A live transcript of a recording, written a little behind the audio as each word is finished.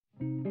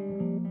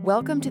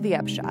Welcome to The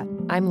Upshot.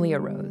 I'm Leah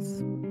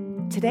Rose.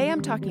 Today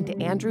I'm talking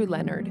to Andrew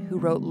Leonard, who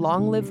wrote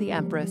Long Live the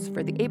Empress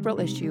for the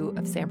April issue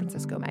of San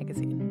Francisco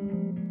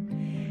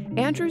Magazine.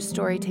 Andrew's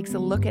story takes a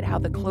look at how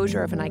the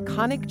closure of an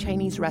iconic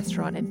Chinese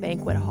restaurant and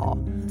banquet hall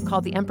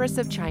called the Empress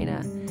of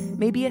China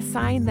may be a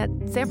sign that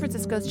San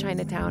Francisco's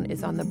Chinatown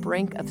is on the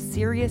brink of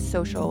serious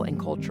social and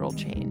cultural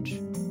change.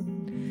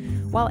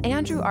 While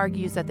Andrew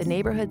argues that the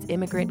neighborhood's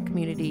immigrant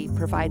community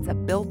provides a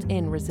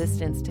built-in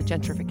resistance to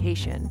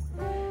gentrification,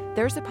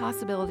 there's a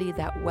possibility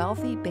that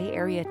wealthy Bay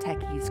Area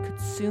techies could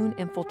soon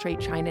infiltrate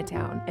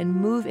Chinatown and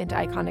move into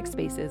iconic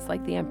spaces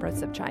like the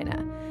Empress of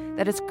China,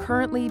 that is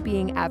currently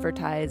being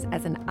advertised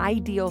as an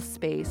ideal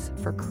space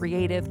for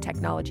creative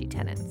technology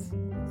tenants.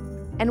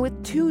 And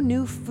with two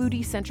new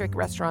foodie-centric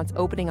restaurants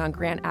opening on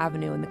Grant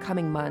Avenue in the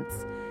coming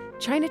months,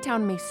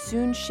 Chinatown may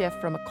soon shift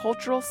from a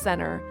cultural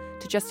center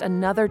to just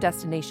another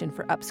destination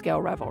for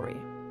upscale revelry.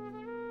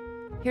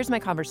 Here's my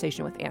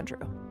conversation with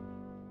Andrew.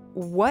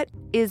 What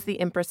is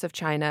the Empress of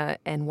China,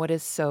 and what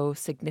is so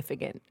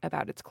significant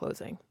about its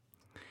closing?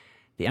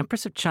 The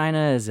Empress of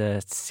China is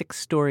a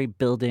 6-story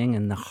building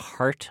in the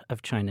heart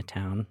of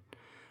Chinatown,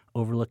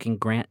 overlooking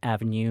Grant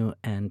Avenue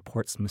and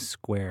Portsmouth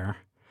Square,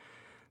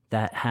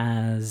 that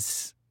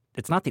has...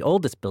 It's not the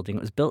oldest building.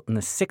 It was built in the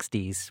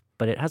 60s,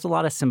 but it has a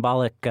lot of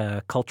symbolic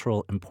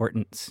cultural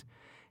importance.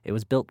 It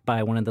was built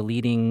by one of the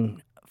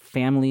leading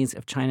families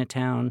of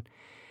Chinatown,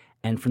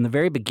 and from the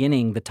very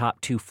beginning, the top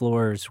 2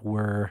 floors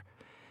were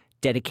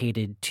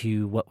dedicated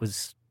to what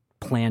was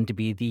planned to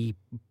be the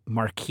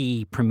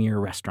marquee premier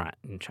restaurant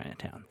in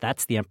Chinatown.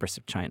 That's the Empress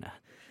of China.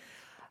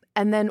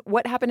 And then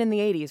what happened in the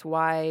 80s?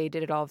 Why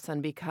did it all of a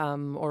sudden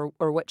become, or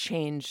what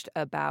changed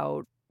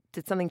about,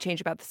 did something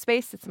change about the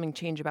space? Did something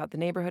change about the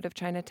neighborhood of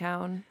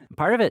Chinatown?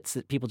 Part of it's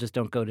that people just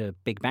don't go to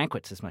big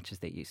banquets as much as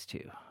they used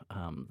to.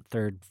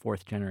 Third,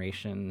 fourth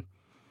generation.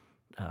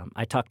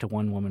 I talked to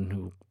one woman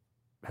who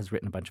has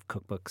written a bunch of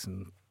cookbooks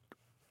and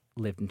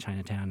lived in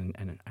Chinatown,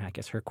 and I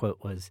guess her quote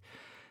was,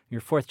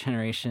 "Your fourth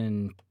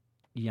generation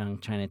young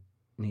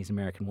Chinese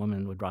American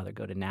woman would rather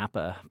go to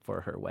Napa for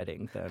her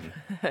wedding than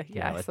a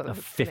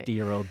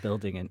 50-year-old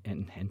building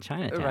in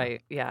Chinatown."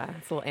 Right, yeah.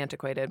 It's a little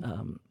antiquated.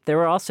 There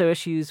were also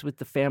issues with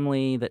the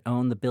family that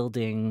owned the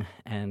building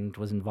and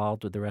was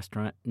involved with the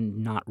restaurant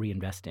not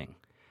reinvesting.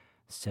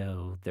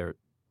 So the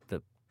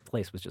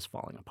place was just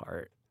falling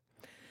apart.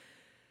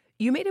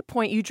 You made a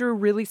point, you drew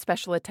really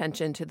special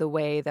attention to the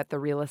way that the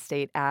real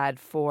estate ad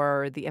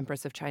for the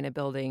Empress of China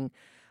building,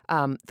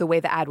 the way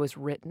the ad was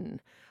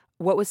written.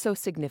 What was so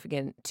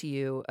significant to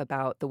you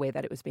about the way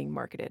that it was being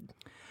marketed?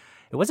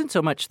 It wasn't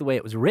so much the way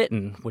it was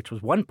written, which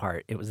was one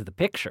part. It was the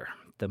picture,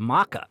 the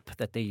mock-up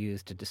that they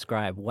used to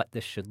describe what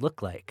this should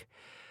look like,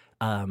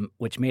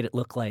 which made it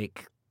look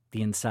like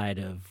the inside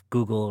of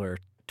Google or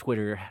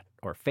Twitter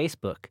or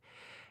Facebook.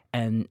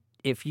 And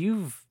if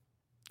you've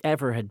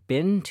ever had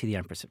been to the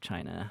Empress of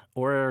China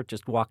or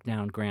just walked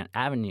down Grant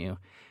Avenue,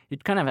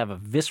 you'd kind of have a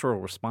visceral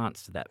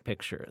response to that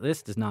picture.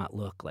 This does not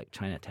look like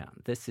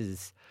Chinatown. This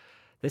is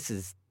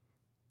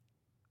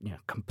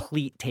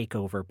complete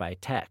takeover by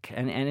tech.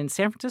 And in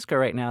San Francisco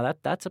right now,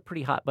 that's a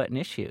pretty hot button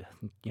issue.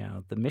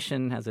 The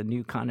Mission has a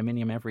new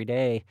condominium every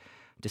day,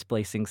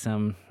 displacing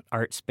some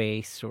art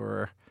space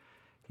or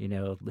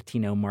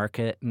Latino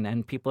market,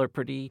 and people are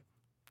pretty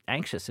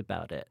anxious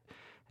about it.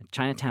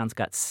 Chinatown's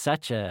got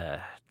such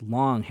a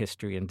long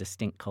history and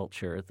distinct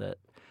culture that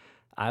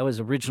I was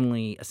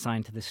originally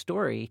assigned to this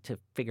story to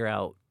figure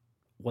out,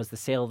 was the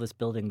sale of this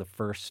building the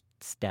first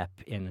step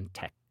in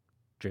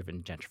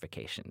tech-driven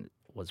gentrification?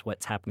 Was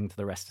what's happening to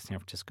the rest of San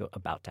Francisco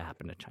about to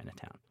happen to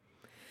Chinatown?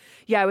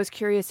 Yeah, I was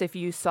curious if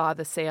you saw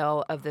the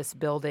sale of this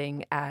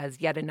building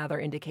as yet another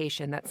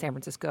indication that San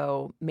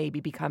Francisco may be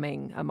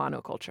becoming a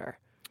monoculture.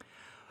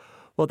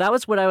 Well, that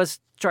was what I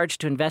was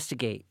charged to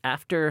investigate.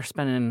 After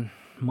spending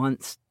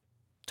months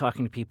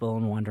talking to people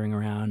and wandering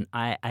around,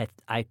 I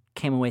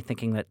came away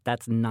thinking that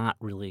that's not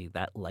really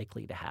that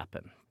likely to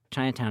happen.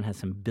 Chinatown has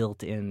some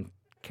built-in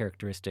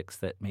characteristics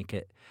that make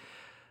it,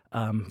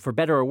 for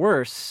better or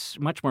worse,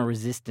 much more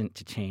resistant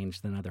to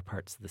change than other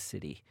parts of the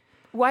city.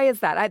 Why is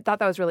that? I thought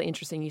that was really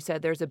interesting. You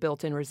said there's a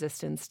built-in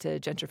resistance to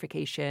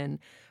gentrification,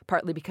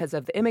 partly because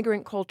of the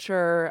immigrant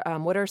culture.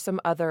 What are some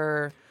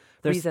other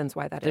reasons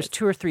why that is? There's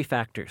 2 or 3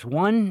 factors.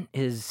 One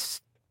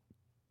is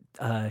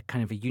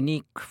kind of a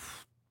unique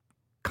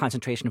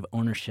concentration of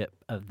ownership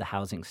of the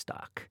housing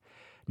stock.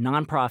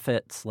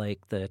 Nonprofits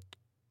like the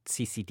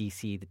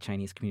CCDC, the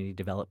Chinese Community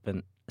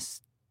Development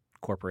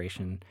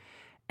Corporation,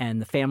 and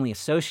the family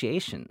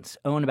associations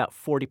own about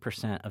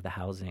 40% of the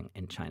housing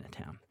in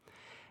Chinatown.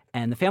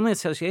 And the family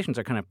associations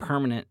are kind of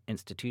permanent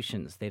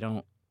institutions. They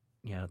don't,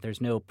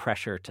 there's no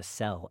pressure to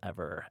sell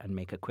ever and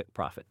make a quick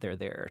profit. They're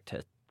there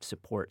to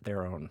support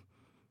their own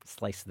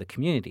slice of the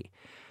community.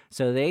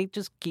 So they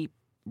just keep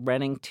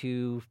renting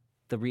to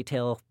the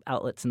retail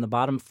outlets in the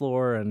bottom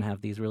floor and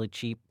have these really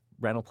cheap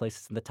rental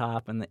places in the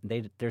top. And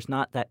there's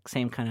not that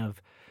same kind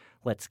of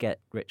let's get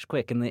rich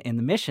quick. In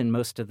the Mission,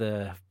 most of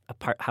the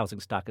housing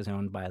stock is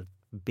owned by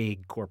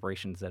big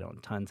corporations that own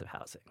tons of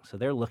housing. So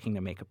they're looking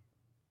to make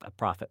a a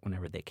profit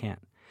whenever they can.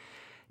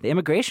 The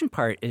immigration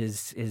part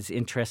is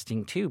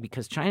interesting too,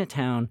 because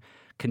Chinatown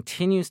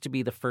continues to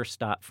be the first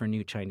stop for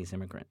new Chinese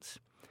immigrants,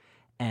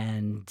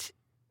 and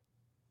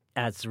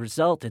as a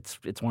result,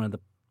 it's one of the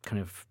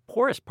kind of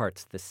poorest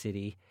parts of the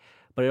city,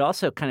 but it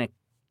also kind of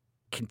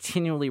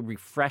continually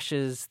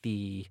refreshes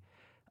the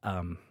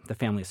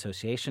family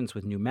associations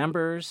with new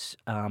members,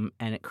 and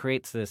it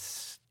creates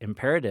this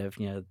imperative,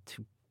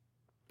 to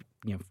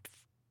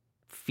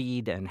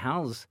feed and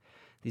house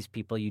these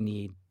people. You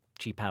need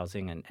cheap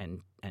housing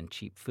and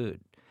cheap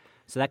food.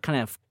 So that kind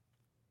of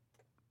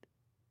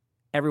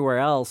everywhere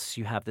else,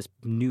 you have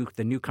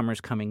the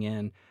newcomers coming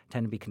in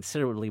tend to be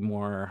considerably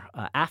more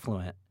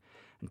affluent.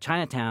 And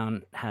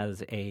Chinatown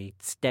has a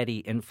steady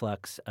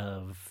influx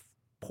of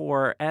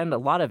poor and a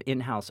lot of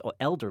in-house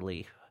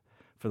elderly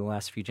for the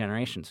last few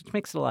generations, which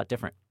makes it a lot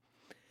different.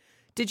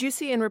 Did you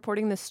see in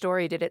reporting this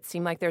story, did it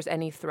seem like there's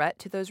any threat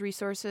to those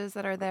resources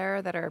that are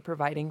there that are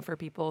providing for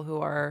people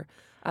who are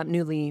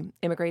newly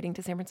immigrating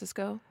to San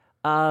Francisco?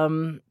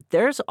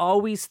 There's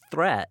always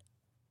threat,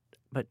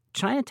 but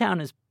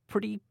Chinatown is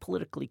pretty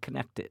politically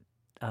connected.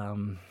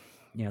 The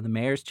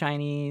mayor's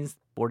Chinese,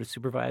 Board of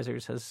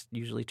Supervisors has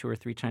usually 2 or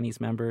 3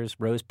 Chinese members.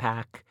 Rose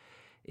Pack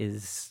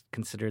is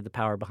considered the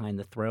power behind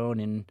the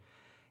throne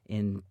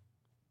in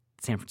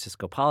San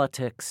Francisco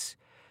politics.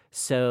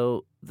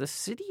 So the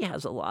city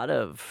has a lot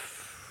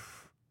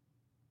of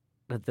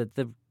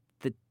the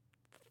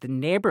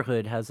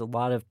neighborhood has a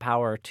lot of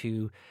power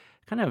to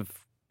kind of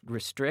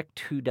restrict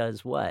who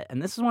does what.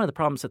 And this is one of the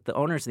problems that the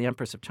owners of the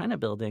Empress of China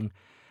building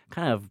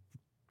kind of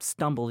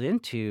stumbled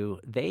into.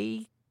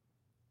 They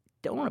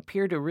don't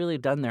appear to have really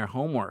done their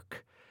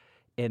homework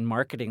in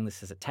marketing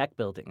this as a tech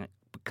building. It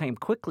became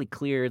quickly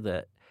clear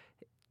that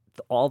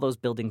all those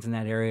buildings in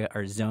that area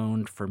are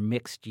zoned for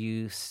mixed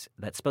use.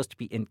 That's supposed to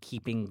be in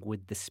keeping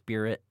with the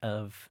spirit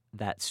of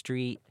that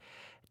street.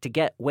 To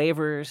get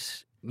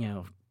waivers,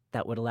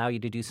 that would allow you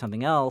to do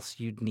something else,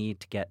 you'd need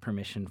to get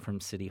permission from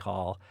City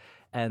Hall.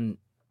 And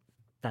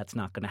that's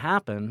not going to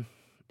happen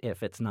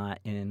if it's not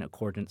in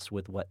accordance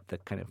with what the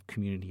kind of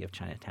community of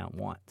Chinatown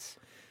wants.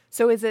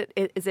 So is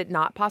it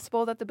not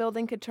possible that the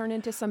building could turn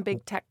into some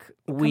big tech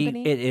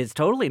company? It is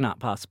totally not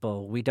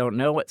possible. We don't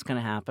know what's going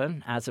to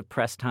happen. As of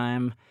press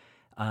time,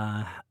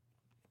 I'd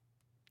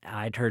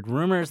heard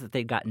rumors that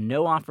they'd gotten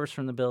no offers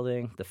from the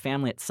building. The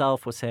family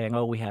itself was saying,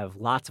 we have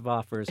lots of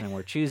offers and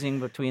we're choosing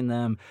between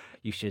them.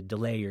 You should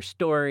delay your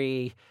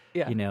story.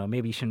 Yeah.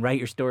 Maybe you shouldn't write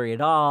your story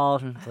at all.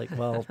 And it's like,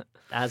 well,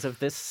 as of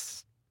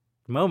this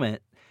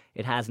moment,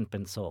 it hasn't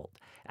been sold.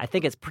 I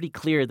think it's pretty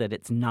clear that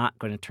it's not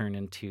going to turn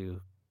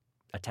into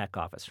a tech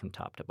office from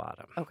top to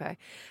bottom. Okay.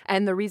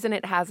 And the reason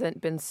it hasn't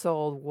been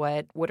sold,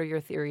 what are your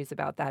theories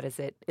about that? Is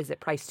it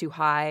priced too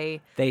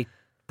high? They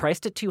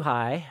priced it too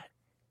high.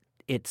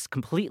 It's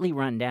completely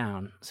run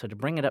down. So to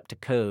bring it up to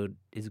code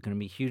is going to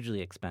be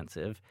hugely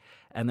expensive.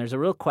 And there's a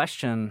real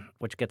question,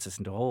 which gets us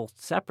into a whole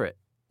separate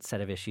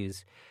set of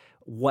issues,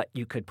 what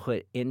you could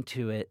put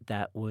into it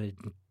that would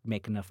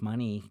make enough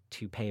money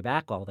to pay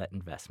back all that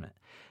investment.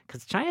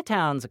 Because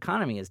Chinatown's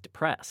economy is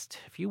depressed.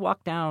 If you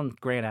walk down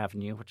Grand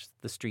Avenue, which is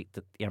the street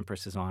that the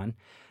Empress is on,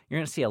 you're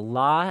going to see a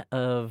lot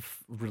of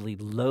really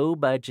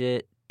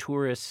low-budget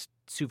tourist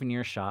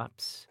souvenir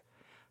shops,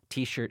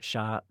 T-shirt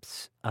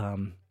shops.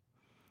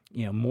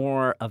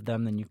 More of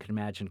them than you could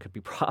imagine could be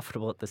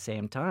profitable at the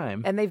same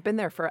time. And they've been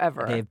there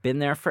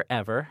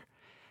forever.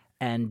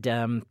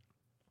 And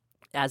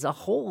as a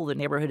whole, the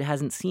neighborhood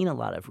hasn't seen a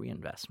lot of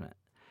reinvestment.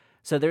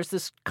 So there's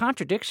this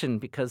contradiction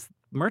because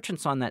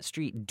merchants on that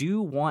street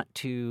do want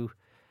to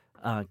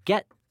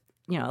get,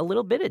 a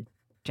little bit of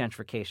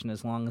gentrification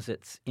as long as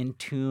it's in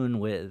tune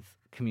with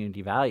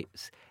community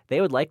values.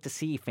 They would like to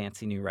see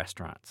fancy new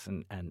restaurants,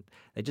 and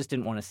they just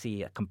didn't want to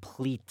see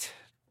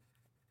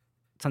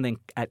something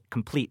at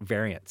complete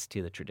variance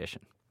to the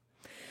tradition.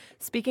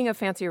 Speaking of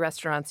fancy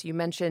restaurants, you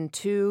mentioned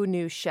 2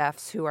 new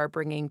chefs who are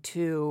bringing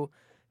 2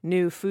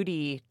 new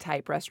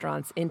foodie-type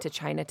restaurants into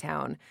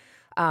Chinatown.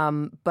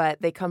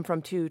 But they come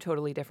from 2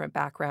 totally different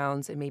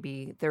backgrounds, and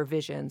maybe their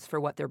visions for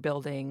what they're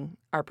building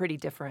are pretty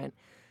different.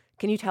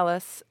 Can you tell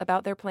us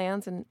about their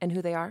plans and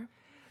who they are?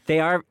 They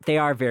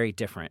are very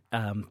different.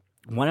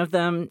 One of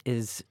them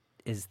is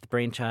the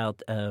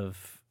brainchild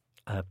of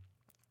a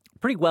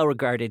pretty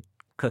well-regarded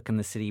cook in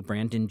the city,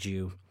 Brandon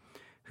Zhu,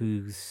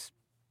 who's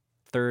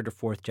 3rd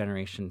or 4th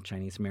generation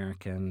Chinese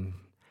American,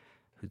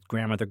 whose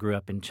grandmother grew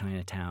up in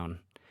Chinatown.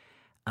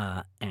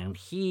 And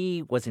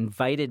he was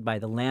invited by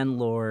the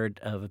landlord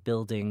of a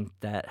building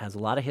that has a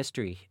lot of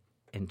history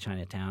in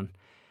Chinatown.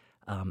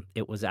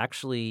 It was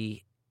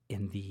actually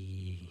in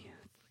the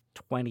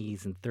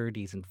 20s and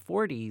 30s and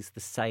 40s the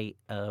site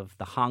of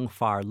the Hong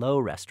Far Lo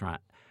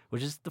restaurant,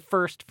 which is the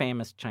first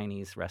famous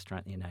Chinese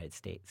restaurant in the United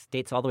States. It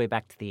dates all the way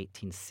back to the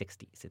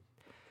 1860s. It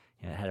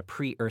had a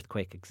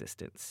pre-earthquake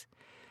existence.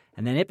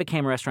 And then it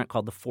became a restaurant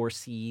called the Four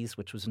Seas,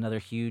 which was another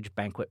huge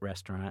banquet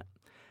restaurant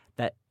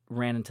that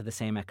ran into the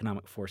same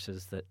economic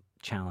forces that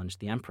challenged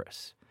the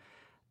Empress.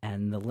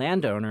 And the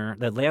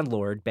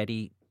landlord,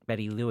 Betty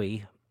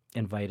Louie,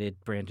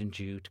 invited Brandon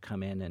Zhu to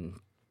come in and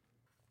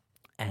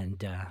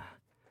and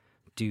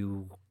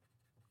do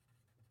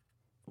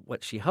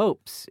what she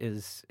hopes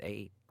is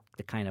the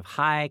kind of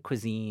high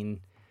cuisine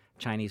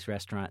Chinese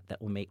restaurant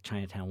that will make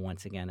Chinatown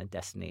once again a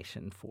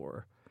destination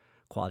for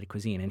quality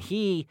cuisine. And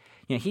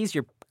he's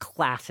your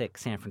classic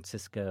San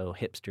Francisco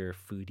hipster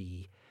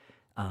foodie.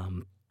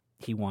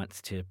 He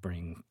wants to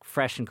bring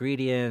fresh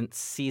ingredients,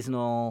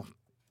 seasonal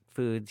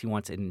foods. He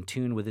wants it in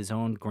tune with his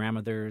own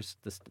grandmother's,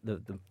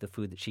 the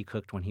food that she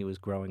cooked when he was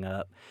growing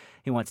up.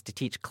 He wants to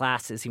teach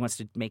classes. He wants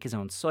to make his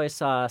own soy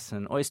sauce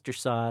and oyster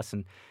sauce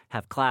and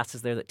have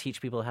classes there that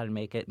teach people how to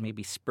make it,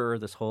 maybe spur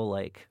this whole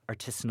like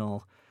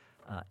artisanal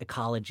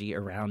ecology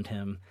around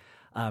him.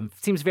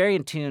 Seems very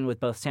in tune with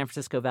both San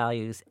Francisco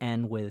values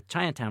and with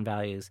Chinatown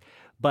values,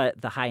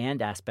 but the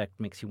high-end aspect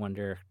makes you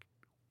wonder,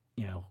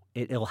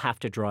 it'll have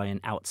to draw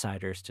in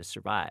outsiders to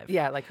survive.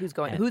 Yeah, like who's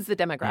the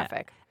demographic?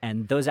 Yeah.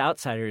 And those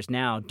outsiders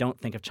now don't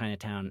think of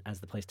Chinatown as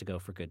the place to go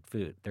for good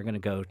food. They're going to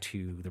go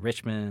to the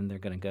Richmond. They're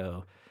going to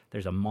go.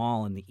 There's a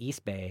mall in the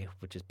East Bay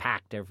which is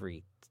packed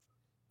every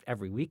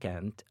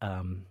weekend,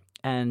 or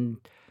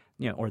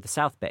the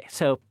South Bay.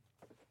 So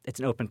it's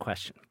an open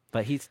question.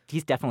 But he's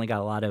definitely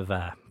got a lot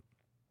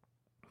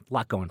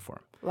going for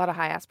him. A lot of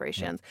high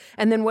aspirations. Yeah.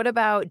 And then what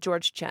about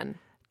George Chen?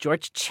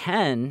 George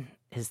Chen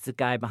is the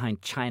guy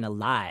behind China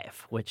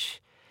Live,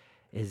 which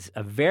is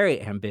a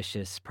very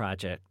ambitious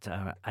project.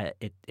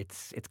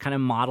 It's kind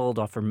of modeled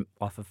off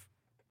of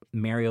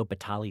Mario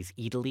Batali's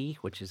Eataly,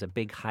 which is a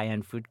big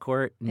high-end food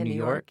court in New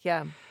York.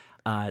 Yeah.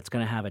 It's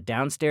going to have a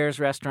downstairs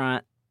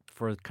restaurant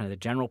for kind of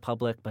the general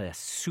public, but a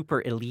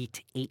super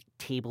elite 8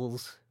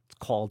 tables. It's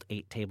called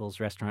 8 Tables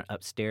restaurant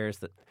upstairs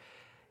that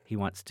he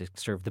wants to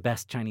serve the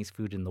best Chinese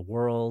food in the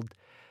world.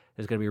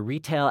 There's going to be a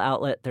retail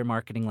outlet they're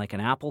marketing like an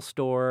Apple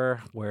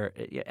store where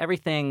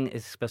everything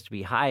is supposed to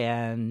be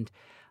high-end.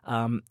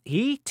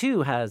 He,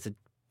 too, has a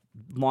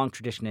long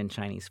tradition in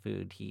Chinese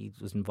food. He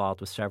was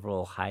involved with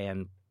several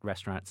high-end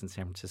restaurants in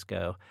San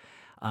Francisco.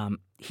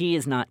 He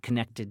is not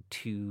connected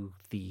to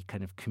the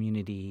kind of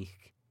community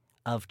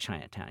of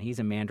Chinatown. He's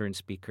a Mandarin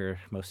speaker.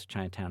 Most of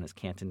Chinatown is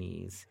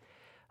Cantonese.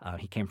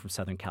 He came from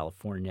Southern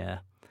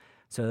California.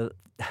 So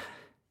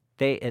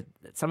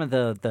some of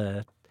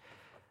the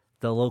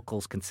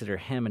locals consider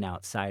him an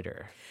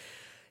outsider.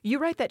 You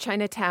write that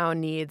Chinatown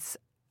needs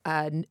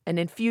an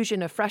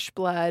infusion of fresh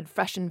blood,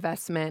 fresh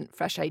investment,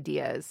 fresh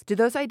ideas. Do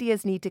those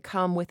ideas need to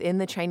come within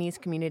the Chinese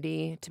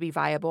community to be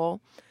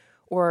viable,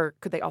 or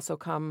could they also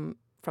come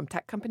from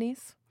tech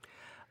companies?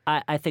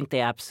 I think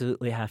they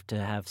absolutely have to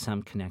have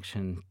some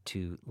connection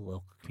to the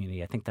local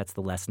community. I think that's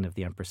the lesson of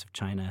the Empress of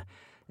China,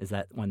 is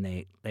that when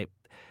a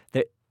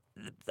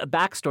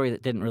backstory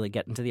that didn't really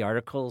get into the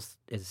articles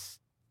is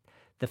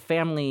the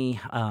family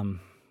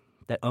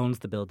that owns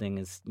the building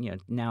is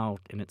now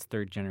in its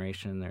 3rd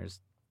generation. There's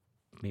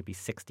maybe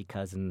 60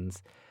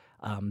 cousins.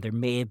 There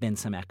may have been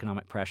some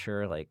economic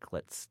pressure, like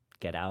let's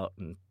get out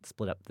and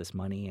split up this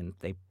money, and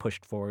they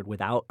pushed forward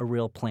without a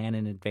real plan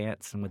in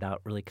advance and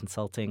without really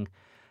consulting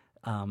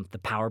the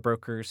power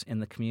brokers in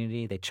the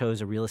community. They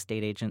chose a real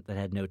estate agent that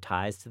had no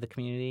ties to the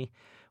community,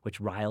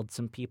 which riled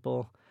some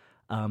people.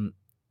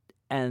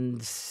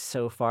 And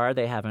so far,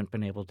 they haven't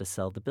been able to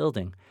sell the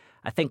building.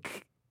 I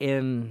think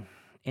in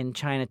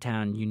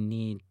Chinatown, you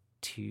need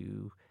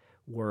to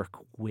work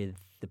with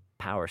the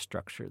power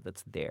structure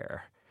that's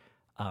there.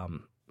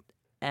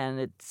 And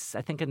it's,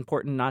 I think,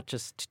 important not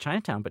just to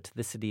Chinatown, but to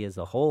the city as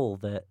a whole,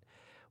 that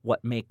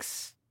what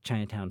makes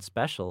Chinatown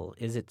special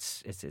is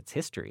its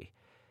history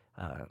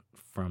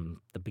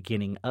from the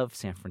beginning of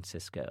San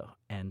Francisco.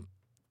 And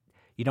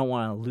you don't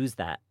want to lose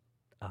that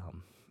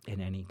in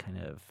any kind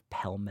of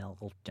pell-mell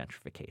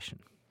gentrification.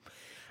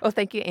 Oh,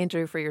 thank you,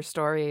 Andrew, for your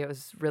story. It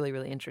was really,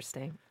 really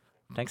interesting.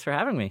 Thanks for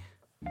having me.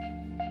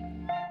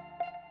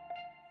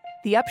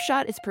 The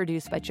Upshot is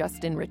produced by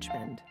Justin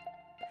Richmond.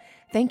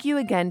 Thank you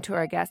again to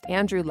our guest,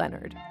 Andrew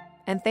Leonard.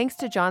 And thanks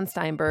to John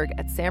Steinberg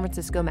at San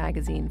Francisco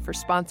Magazine for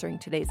sponsoring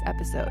today's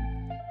episode.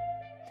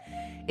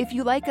 If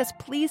you like us,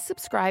 please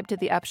subscribe to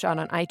The Upshot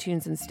on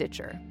iTunes and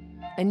Stitcher.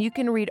 And you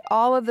can read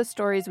all of the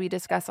stories we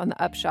discuss on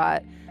The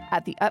Upshot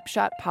at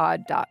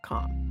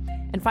theupshotpod.com.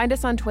 And find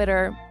us on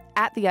Twitter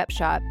at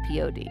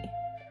theupshotpod.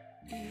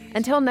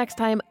 Until next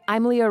time,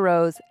 I'm Leah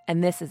Rose,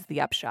 and this is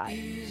The Upshot.